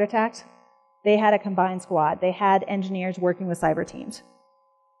power grid attacks, they had a combined squad. They had engineers working with cyber teams.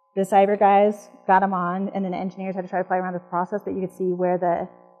 The cyber guys got them on, and then the engineers had to try to play around with the process, but you could see where the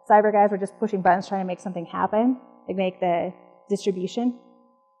cyber guys were just pushing buttons trying to make something happen, like make the distribution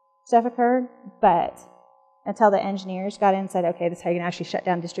stuff occur, but until the engineers got in and said, okay, this is how you can actually shut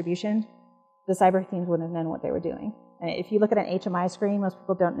down distribution, the cyber teams wouldn't have known what they were doing. And if you look at an HMI screen, most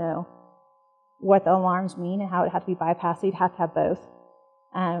people don't know what the alarms mean and how it had to be bypassed, so you'd have to have both.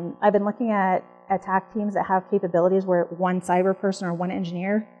 I've been looking at attack teams that have capabilities where one cyber person or one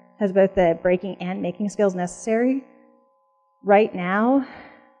engineer has both the breaking and making skills necessary. Right now,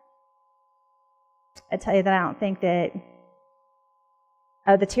 I tell you that I don't think that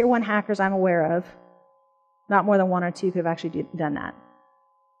of the tier 1 hackers I'm aware of, not more than 1 or 2 could have actually done that.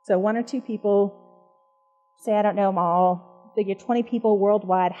 So 1 or 2 people, say I don't know them all, figure 20 people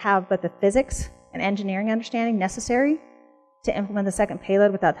worldwide have but the physics and engineering understanding necessary to implement the second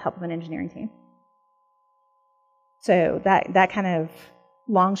payload without the help of an engineering team. So that kind of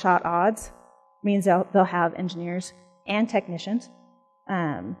long shot odds means they'll have engineers and technicians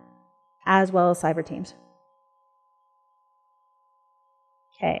as well as cyber teams.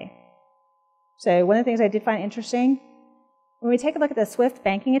 Okay. So one of the things I did find interesting, when we take a look at the Swift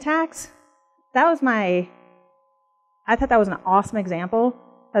banking attacks, I thought that was an awesome example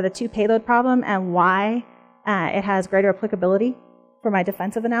of the two payload problem and why it has greater applicability for my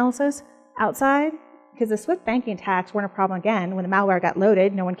defensive analysis outside, because the Swift banking attacks weren't a problem again. When the malware got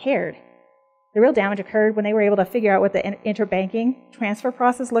loaded, no one cared. The real damage occurred when they were able to figure out what the interbanking transfer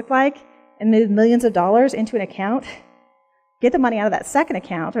process looked like and move millions of dollars into an account, get the money out of that second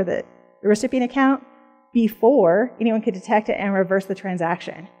account or the recipient account before anyone could detect it and reverse the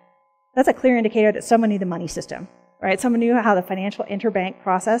transaction. That's a clear indicator that someone knew the money system, right? Someone knew how the financial interbank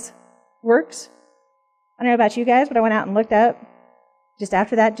process works. I don't know about you guys, but I went out and looked up, just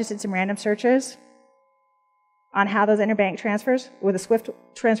after that, just did some random searches on how those interbank transfers, where the SWIFT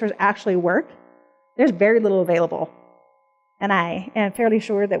transfers actually work. There's very little available. And I am fairly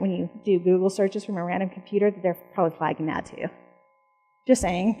sure that when you do Google searches from a random computer, that they're probably flagging that too. Just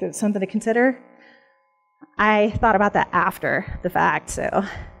saying, that's something to consider. I thought about that after the fact, so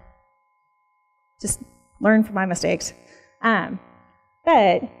just learn from my mistakes.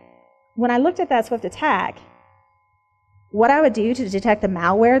 But when I looked at that SWIFT attack, what I would do to detect the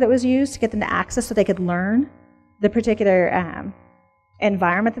malware that was used to get them to access so they could learn the particular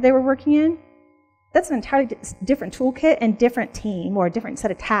environment that they were working in, that's an entirely different toolkit and different team or a different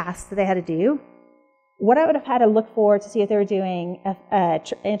set of tasks that they had to do. What I would have had to look for to see if they were doing an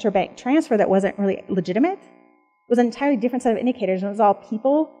interbank transfer that wasn't really legitimate was an entirely different set of indicators, and it was all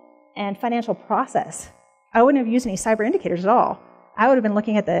people and financial process. I wouldn't have used any cyber indicators at all. I would have been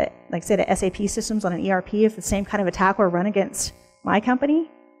looking at the, like say, the SAP systems on an ERP if the same kind of attack were run against my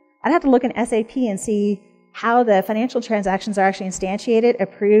company. I'd have to look in SAP and see how the financial transactions are actually instantiated,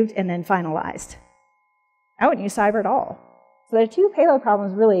 approved, and then finalized. I wouldn't use cyber at all. So the two payload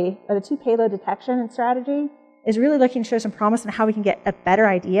problems really, or the two payload detection and strategy, is really looking to show some promise on how we can get a better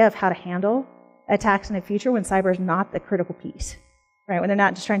idea of how to handle attacks in the future when cyber is not the critical piece, right? When they're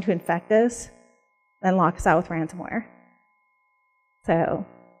not just trying to infect us and lock us out with ransomware. So,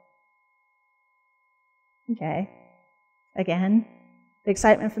 okay. Again, the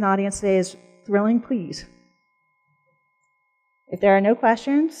excitement from the audience today is thrilling, please. If there are no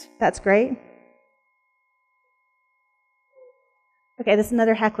questions, that's great. Okay, this is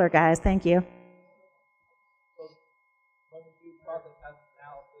another heckler, guys. Thank you.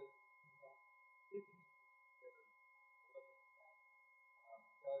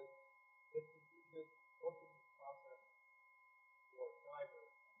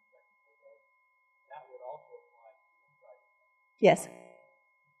 Yes.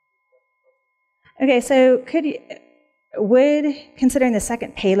 Okay, so would considering the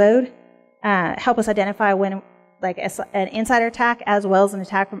second payload help us identify when, like, an insider attack as well as an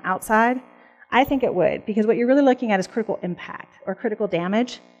attack from outside? I think it would, because what you're really looking at is critical impact or critical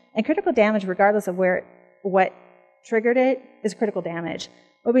damage. And critical damage, regardless of what triggered it, is critical damage.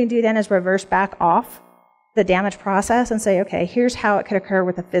 What we can do then is reverse back off the damage process and say, okay, here's how it could occur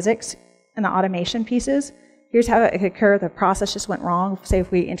with the physics and the automation pieces. Here's how it could occur if the process just went wrong, say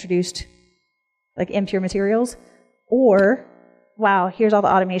if we introduced like impure materials. Or, wow, here's all the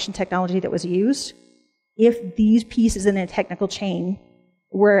automation technology that was used. If these pieces in the technical chain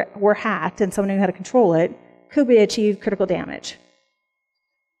were hacked and someone knew how to control it, could we achieve critical damage?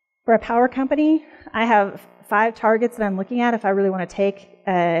 For a power company, I have 5 targets that I'm looking at if I really want to take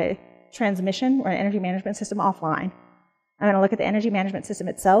a transmission or an energy management system offline. I'm going to look at the energy management system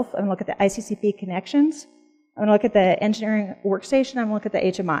itself. I'm going to look at the ICCP connections. I'm going to look at the engineering workstation. I'm going to look at the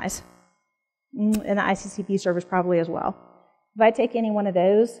HMIs. And the ICCP servers probably as well. If I take any one of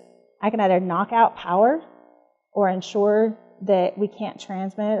those, I can either knock out power or ensure that we can't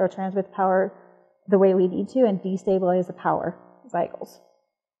transmit or transmit power the way we need to and destabilize the power cycles.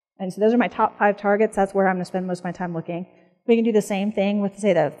 And so those are my top 5 targets. That's where I'm going to spend most of my time looking. We can do the same thing with,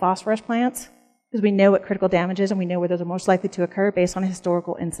 say, the phosphorus plants, because we know what critical damage is and we know where those are most likely to occur based on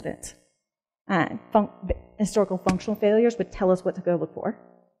historical incidents. Historical functional failures would tell us what to go look for.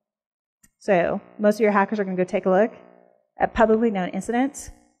 So most of your hackers are going to go take a look at publicly known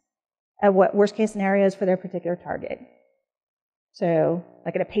incidents, at what worst case scenarios for their particular target. So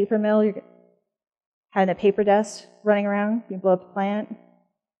like at a paper mill, you're having the paper dust running around, you blow up the plant.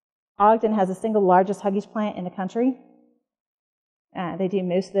 Ogden has the single largest Huggies plant in the country. They do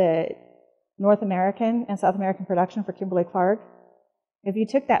most of the North American and South American production for Kimberly-Clark. If you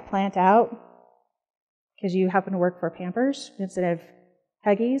took that plant out, because you happen to work for Pampers instead of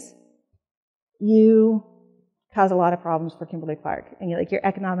Huggies, you cause a lot of problems for Kimberly-Clark, and you're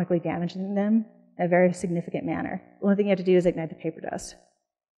economically damaging them in a very significant manner. The only thing you have to do is ignite the paper dust.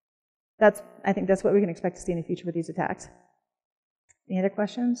 I think that's what we can expect to see in the future with these attacks. Any other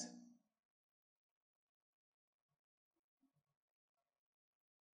questions?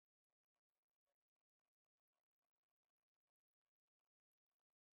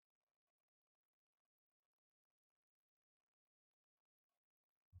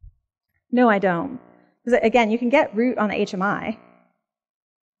 No, I don't. Because again, you can get root on the HMI,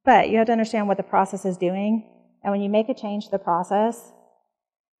 but you have to understand what the process is doing. And when you make a change to the process,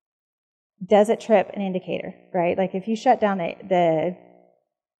 does it trip an indicator, right? Like if you shut down the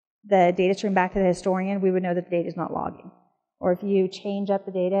the data stream back to the historian, we would know that the data is not logging. Or if you change up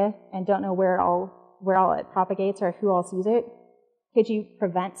the data and don't know where all it propagates or who all sees it, could you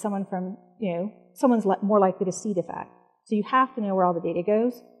prevent someone from, someone's more likely to see the fact. So you have to know where all the data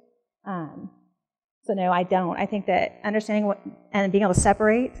goes. So no, I don't. I think that understanding what and being able to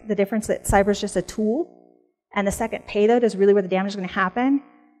separate the difference that cyber is just a tool and the second payload is really where the damage is going to happen.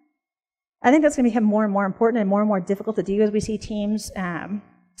 I think that's going to become more and more important and more difficult to do as we see teams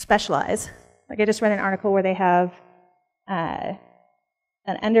specialize. Like I just read an article where they have an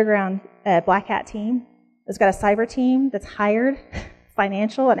underground black hat team that's got a cyber team that's hired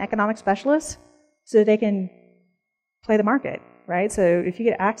financial and economic specialists so that they can play the market, right? So if you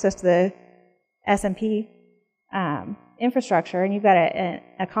get access to the S&P infrastructure and you've got an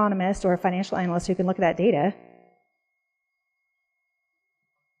economist or a financial analyst who can look at that data,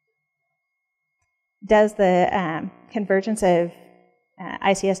 does the convergence of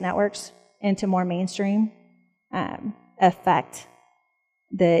ICS networks into more mainstream affect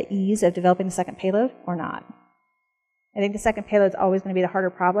the ease of developing the second payload or not? I think the second payload is always going to be the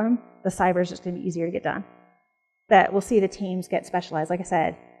harder problem. The cyber is just going to be easier to get done. But we'll see the teams get specialized. Like I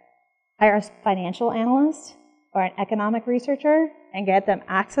said, hire a financial analyst or an economic researcher and get them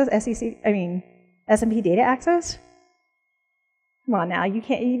access, S&P data access. Come on now, you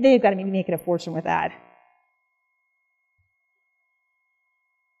can't. They've got to be making a fortune with that.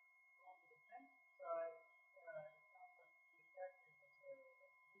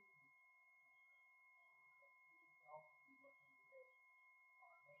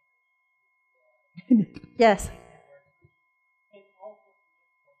 Yes.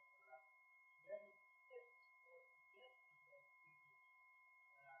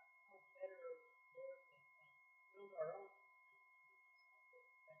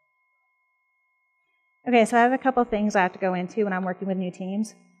 Okay, so I have a couple things I have to go into when I'm working with new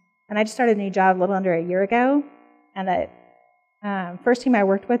teams. And I just started a new job a little under a year ago, and the first team I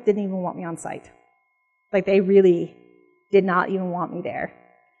worked with didn't even want me on site. Like, they really did not even want me there.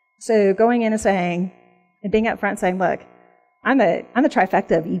 So going in and saying, and being up front saying, look, I'm the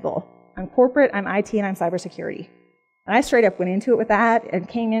trifecta of evil. I'm corporate, I'm IT, and I'm cybersecurity. And I straight up went into it with that and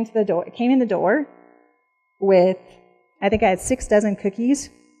came in the door with, I think I had 6 dozen cookies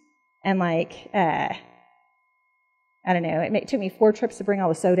and I don't know, it took me 4 trips to bring all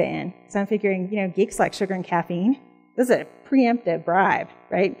the soda in. So I'm figuring, geeks like sugar and caffeine. This is a preemptive bribe,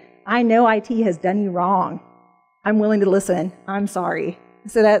 right? I know IT has done you wrong. I'm willing to listen. I'm sorry.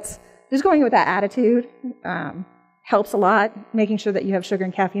 So that's just going with that attitude helps a lot, making sure that you have sugar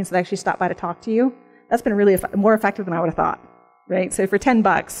and caffeine so they actually stop by to talk to you. That's been really more effective than I would have thought, right? So for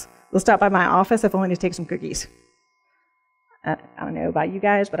 $10, they'll stop by my office if only to take some cookies. I don't know about you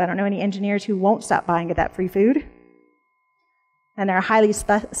guys, but I don't know any engineers who won't stop by and get that free food. And they're highly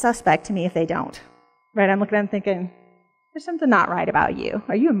suspect to me if they don't, right? I'm looking at them thinking, there's something not right about you.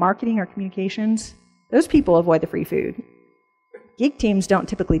 Are you in marketing or communications? Those people avoid the free food. Geek teams don't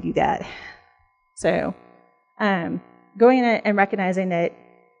typically do that. So going in and recognizing that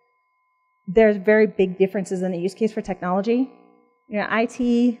there's very big differences in the use case for technology.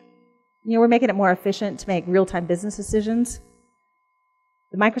 IT, we're making it more efficient to make real-time business decisions.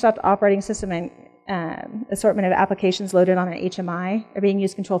 The Microsoft operating system and assortment of applications loaded on an HMI are being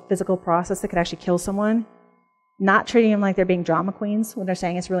used to control physical process that could actually kill someone, not treating them like they're being drama queens when they're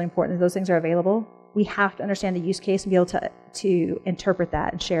saying it's really important that those things are available. We have to understand the use case and be able to interpret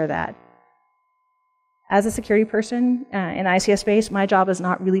that and share that. As a security person in the ICS space, my job is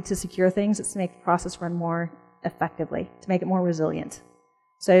not really to secure things, it's to make the process run more effectively, to make it more resilient.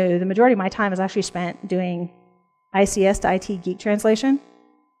 So the majority of my time is actually spent doing ICS to IT geek translation,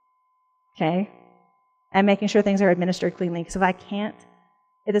 okay, and making sure things are administered cleanly. Because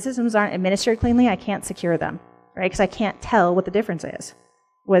if the systems aren't administered cleanly, I can't secure them, right? Because I can't tell what the difference is.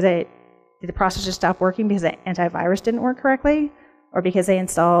 Did the process just stop working because the antivirus didn't work correctly, or because they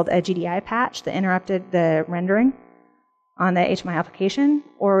installed a GDI patch that interrupted the rendering on the HMI application,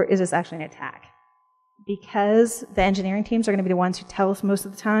 or is this actually an attack? Because the engineering teams are going to be the ones who tell us most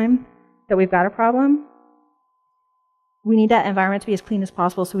of the time that we've got a problem, we need that environment to be as clean as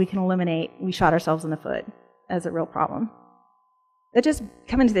possible so we can we shot ourselves in the foot as a real problem. That just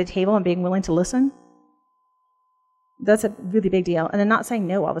coming to the table and being willing to listen, that's a really big deal. And then not saying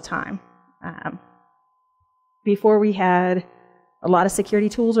no all the time. Before we had a lot of security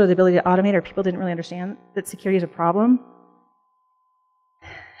tools or the ability to automate, or people didn't really understand that security is a problem,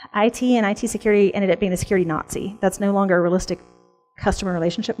 IT and IT security ended up being the security Nazi. That's no longer a realistic customer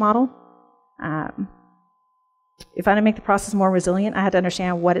relationship model. If I want to make the process more resilient, I had to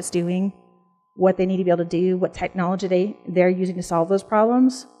understand what it's doing, what they need to be able to do, what technology they're using to solve those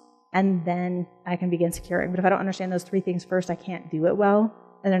problems, and then I can begin securing. But if I don't understand those 3 things first, I can't do it well,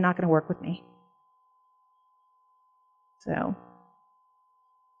 and they're not going to work with me. So,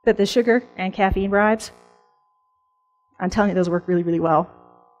 but the sugar and caffeine bribes, I'm telling you, those work really, really well.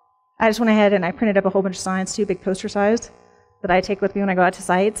 I just went ahead and I printed up a whole bunch of signs, 2 big poster sized, that I take with me when I go out to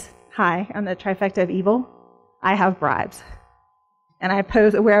sites. Hi, I'm the trifecta of evil. I have bribes. And I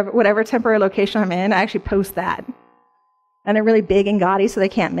post whatever temporary location I'm in, I actually post that. And they're really big and gaudy, so they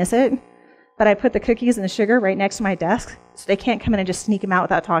can't miss it. But I put the cookies and the sugar right next to my desk, so they can't come in and just sneak them out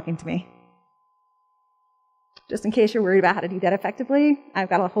without talking to me. Just in case you're worried about how to do that effectively, I've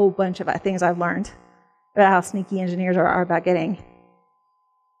got a whole bunch of things I've learned about how sneaky engineers are about getting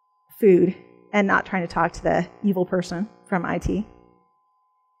food and not trying to talk to the evil person from IT. Any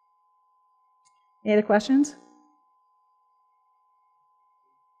other questions?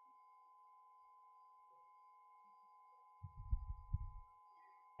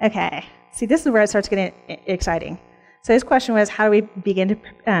 Okay, see, this is where it starts getting exciting. So his question was, how do we begin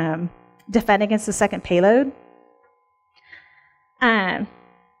to defend against the second payload?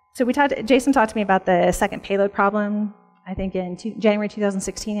 So Jason talked to me about the second payload problem, I think in January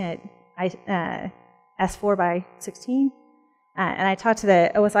 2016 at S4 by 16. And I talked to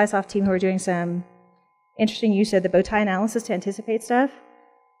the OSIsoft team who were doing some interesting use of the bow tie analysis to anticipate stuff.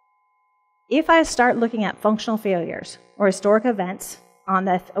 If I start looking at functional failures or historic events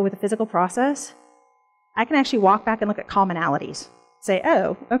with the physical process, I can actually walk back and look at commonalities. Say,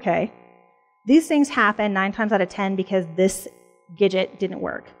 oh, okay, these things happen 9 times out of 10 because this gadget didn't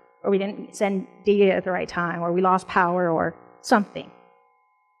work, or we didn't send data at the right time, or we lost power, or something.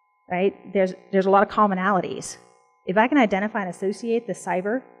 Right? There's a lot of commonalities. If I can identify and associate the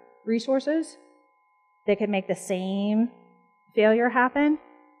cyber resources that could make the same failure happen,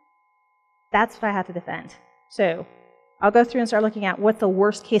 that's what I have to defend. So I'll go through and start looking at what's the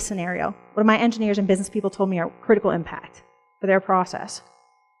worst case scenario. What my engineers and business people told me are critical impact for their process.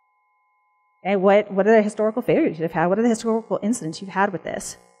 Okay, what are the historical failures you've had? What are the historical incidents you've had with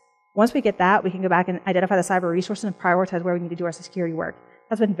this? Once we get that, we can go back and identify the cyber resources and prioritize where we need to do our security work.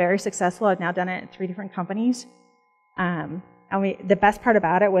 That's been very successful. I've now done it at 3 different companies. And the best part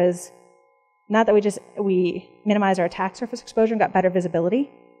about it was not that we minimized our attack surface exposure and got better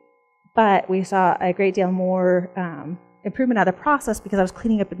visibility, but we saw a great deal more improvement out of the process because I was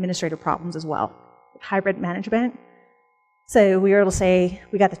cleaning up administrative problems as well, hybrid management. So we were able to say,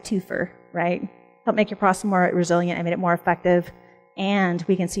 we got the twofer, right? Help make your process more resilient and made it more effective, and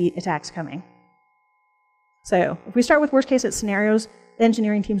we can see attacks coming. So if we start with worst case scenarios, the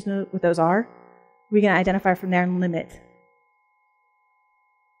engineering teams know what those are. We can identify from there and limit.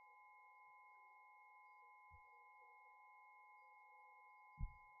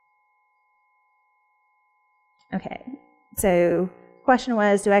 Okay, so question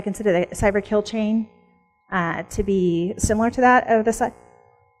was, do I consider the cyber kill chain to be similar to that of the site?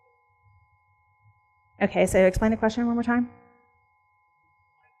 Okay, so explain the question one more time.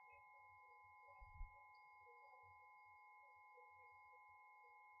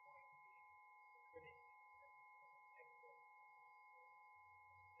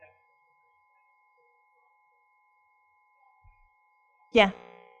 Yeah.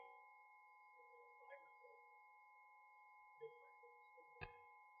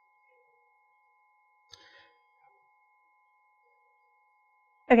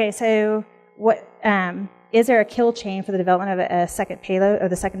 Okay, so what is there a kill chain for the development of a second payload, or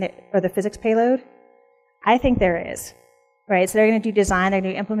the physics payload? I think there is. Right, so they're going to do design, they're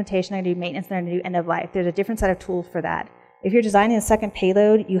going to do implementation, they're going to do maintenance, they're going to do end of life. There's a different set of tools for that. If you're designing a second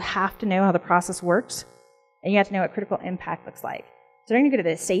payload, you have to know how the process works, and you have to know what critical impact looks like. So they're going to go to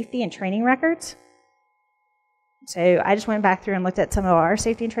the safety and training records. So I just went back through and looked at some of our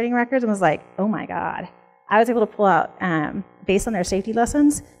safety and training records and was like, oh my God. I was able to pull out, based on their safety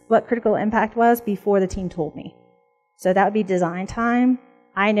lessons, what critical impact was before the team told me. So that would be design time.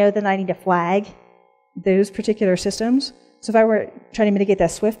 I know that I need to flag those particular systems. So if I were trying to mitigate the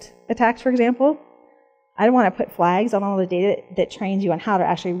Swift attacks, for example, I don't want to put flags on all the data that trains you on how to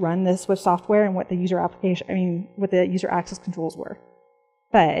actually run the Swift software and what the user what the user access controls were.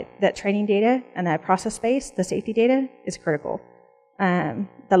 But that training data and that process space, the safety data, is critical.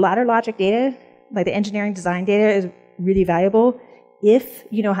 The ladder logic data, like the engineering design data, is really valuable if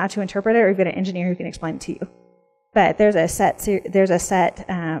you know how to interpret it, or you've got an engineer who can explain it to you. But there's a set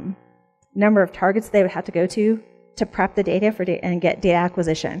number of targets they would have to go to prep the data and get data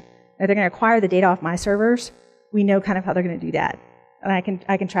acquisition. If they're going to acquire the data off my servers, we know kind of how they're going to do that, and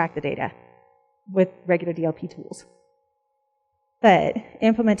I can track the data with regular DLP tools. But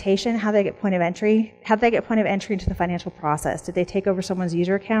implementation, how they get point of entry, how do they get point of entry into the financial process? Did they take over someone's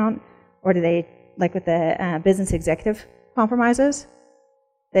user account, or do they, like with the business executive compromises,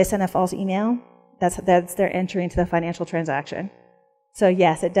 they send a false email? That's their entry into the financial transaction. So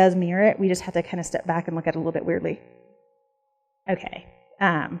yes, it does mirror it. We just have to kind of step back and look at it a little bit weirdly. Okay.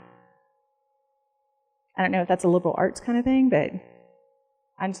 I don't know if that's a liberal arts kind of thing, but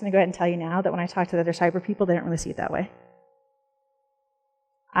I'm just going to go ahead and tell you now that when I talk to the other cyber people, they don't really see it that way.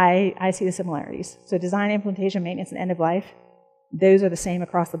 I see the similarities. So design, implementation, maintenance, and end of life, those are the same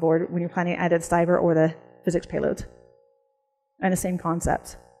across the board when you're planning either the cyber or the physics payloads. And the same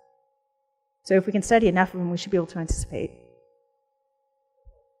concepts. So if we can study enough of them, we should be able to anticipate.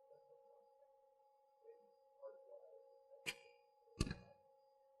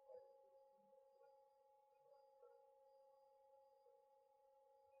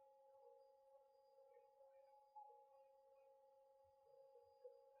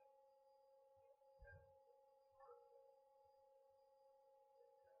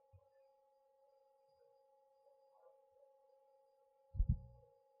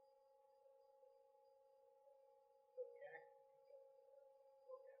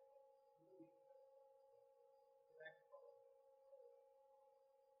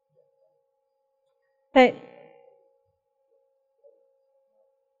 But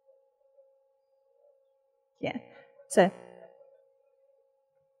yeah, so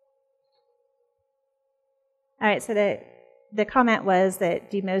all right. So the comment was that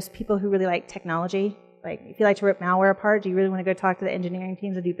do most people who really like technology, like if you like to rip malware apart, do you really want to go talk to the engineering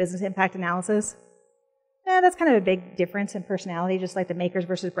teams and do business impact analysis? Yeah, that's kind of a big difference in personality, just like the makers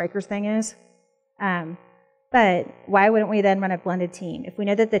versus breakers thing is. But why wouldn't we then run a blended team? If we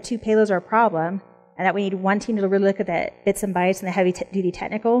know that the two payloads are a problem, and that we need one team to really look at the bits and bytes and the heavy-duty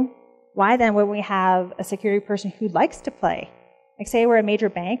technical, why then wouldn't we have a security person who likes to play? Like say we're a major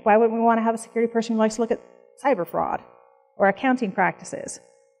bank, why wouldn't we want to have a security person who likes to look at cyber fraud or accounting practices?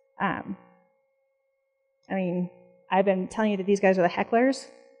 I mean, I've been telling you that these guys are the hecklers.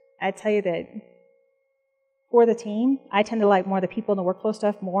 I tell you that for the team, I tend to like more the people in the workflow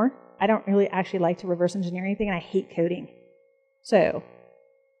stuff more. I don't really actually like to reverse engineer anything, and I hate coding. So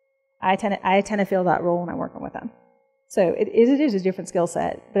I tend to feel that role when I'm working with them. So it is a different skill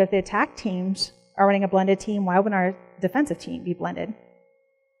set. But if the attack teams are running a blended team, why wouldn't our defensive team be blended?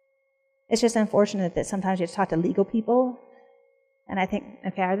 It's just unfortunate that sometimes you have to talk to legal people. And I think,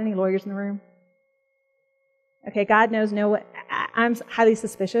 okay, are there any lawyers in the room? Okay, God knows I'm highly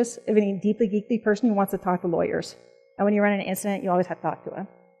suspicious of any deeply geeky person who wants to talk to lawyers. And when you run an incident, you always have to talk to them.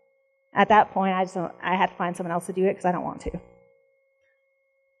 At that point, I had to find someone else to do it because I don't want to.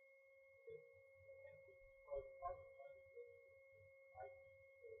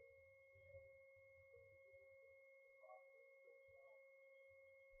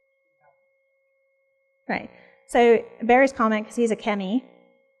 Right. So Barry's comment, because he's a chemie,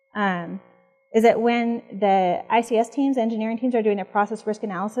 is that when the ICS teams, engineering teams, are doing their process risk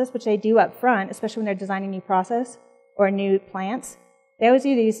analysis, which they do up front, especially when they're designing new process or new plants, they always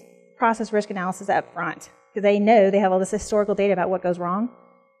do these process risk analysis up front because they know they have all this historical data about what goes wrong.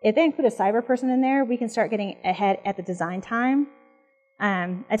 If they include a cyber person in there, we can start getting ahead at the design time.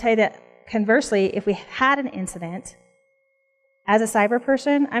 I tell you that conversely, if we had an incident, as a cyber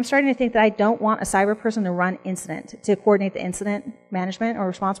person, I'm starting to think that I don't want a cyber person to run incident, to coordinate the incident management or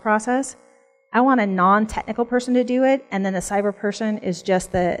response process. I want a non-technical person to do it, and then the cyber person is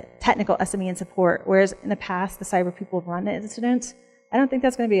just the technical SME and support, whereas in the past, the cyber people have run the incidents. I don't think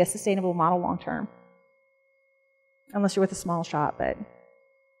that's going to be a sustainable model long term, unless you're with a small shop, but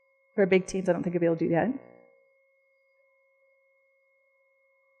for big teams, I don't think you'll be able to do that.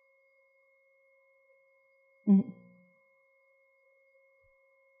 Mm-hmm.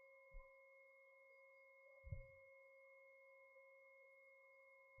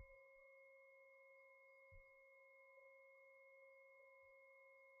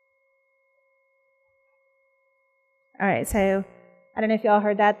 All right, so I don't know if you all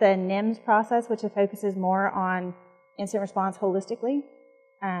heard that, the NIMS process, which focuses more on incident response holistically,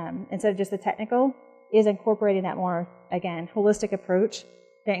 instead of just the technical, is incorporating that more, again, holistic approach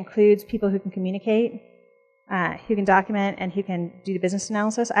that includes people who can communicate, who can document, and who can do the business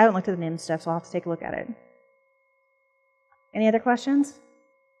analysis. I haven't looked at the NIMS stuff, so I'll have to take a look at it. Any other questions?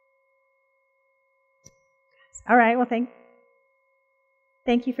 All right, well,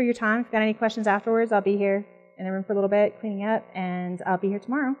 thank you for your time. If you've got any questions afterwards, I'll be here in the room for a little bit, cleaning up, and I'll be here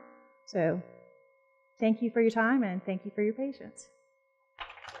tomorrow. So thank you for your time, and thank you for your patience.